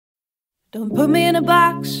Don't put me in a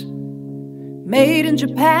box, made in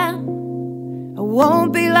Japan. I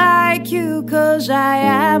won't be like you, 'cause I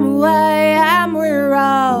am who I am. We're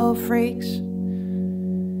all freaks.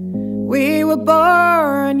 We were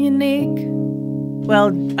born unique.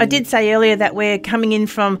 Well, I did say earlier that we're coming in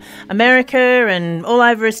from America and all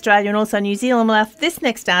over Australia and also New Zealand. Well, this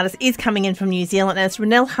next artist is coming in from New Zealand, and it's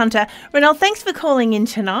Ronel Hunter. Ronel, thanks for calling in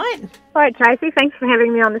tonight. All right, Tracy, thanks for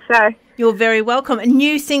having me on the show. You're very welcome. A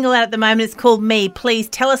new single out at the moment. It's called Me. Please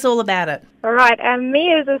tell us all about it. All right,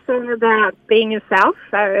 Me is a song about being yourself.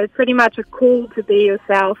 So it's pretty much a call to be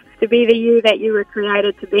yourself, to be the you that you were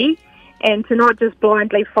created to be, and to not just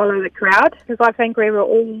blindly follow the crowd, because I think we were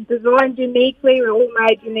all designed uniquely, we're all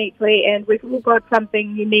made uniquely, and we've all got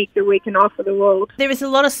something unique that we can offer the world. There is a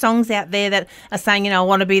lot of songs out there that are saying, I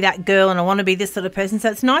want to be that girl and I want to be this sort of person.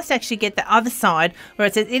 So it's nice to actually get the other side where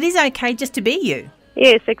it says it is okay just to be you.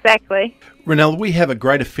 Yes, exactly. Ronel, we have a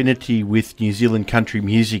great affinity with New Zealand country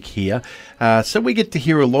music here, so we get to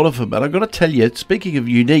hear a lot of them. But I've got to tell you, speaking of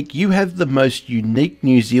unique, you have the most unique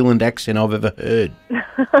New Zealand accent I've ever heard.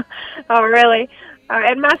 Oh, really?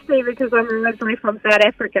 It must be because I'm originally from South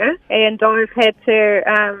Africa, and I've had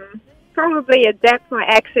to probably adapt my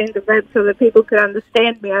accent a bit so that people could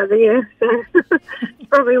understand me over here. So it's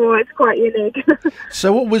probably why it's quite unique.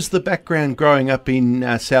 So what was the background growing up in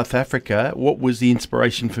South Africa? What was the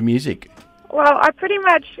inspiration for music? Well, I pretty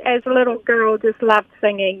much, as a little girl, just loved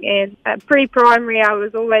singing. And pre-primary, I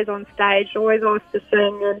was always on stage, always asked to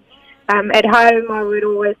sing. And at home, I would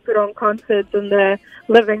always put on concerts in the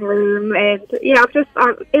living room. And, yeah,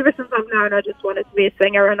 ever since I've known, I just wanted to be a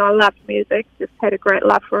singer. And I loved music, just had a great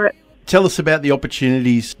love for it. Tell us about the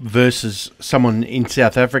opportunities versus someone in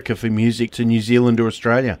South Africa for music to New Zealand or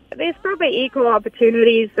Australia. There's probably equal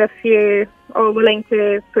opportunities if you are willing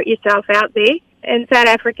to put yourself out there. In South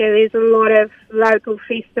Africa, there's a lot of local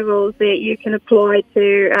festivals that you can apply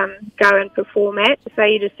to go and perform at. So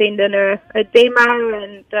you just send in a demo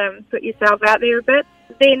and put yourself out there a bit.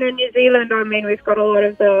 Then in New Zealand, we've got a lot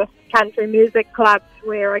of the country music clubs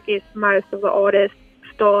where I guess most of the artists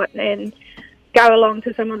start and go along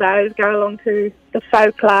to some of those, go along to the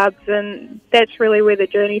folk clubs, and that's really where the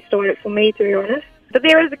journey started for me, to be honest. But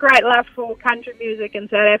there is a great love for country music in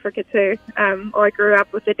South Africa too. I grew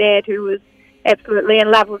up with a dad who was absolutely in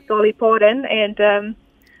love with Dolly Parton, and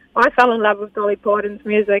I fell in love with Dolly Parton's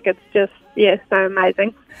music. It's just, so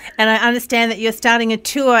amazing. And I understand that you're starting a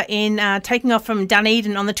tour in taking off from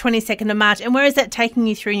Dunedin on the 22nd of March. And where is that taking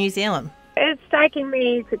you through New Zealand? It's taking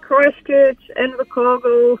me to Christchurch,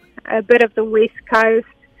 Invercargill, a bit of the West Coast,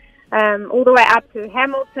 all the way up to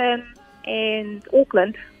Hamilton and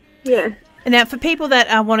Auckland. Yeah. And now, for people that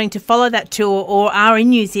are wanting to follow that tour or are in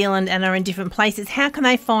New Zealand and are in different places, how can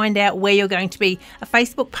they find out where you're going to be? A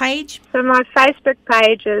Facebook page? So my Facebook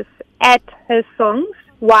page is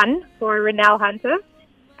 @HisSongs1 for Ronel Hunter,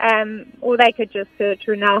 or they could just search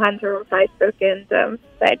Ronel Hunter on Facebook and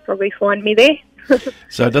they'd probably find me there.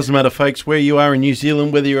 So it doesn't matter, folks, where you are in New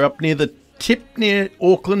Zealand, whether you're up near the tip near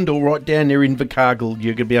Auckland or right down near Invercargill,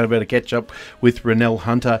 you're going to be able to catch up with Ronel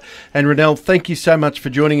Hunter. And Ronel, thank you so much for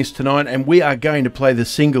joining us tonight, and we are going to play the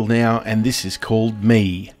single now, and this is called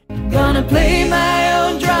Me. Gonna play my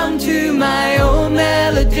own drum to my own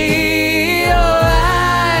melody.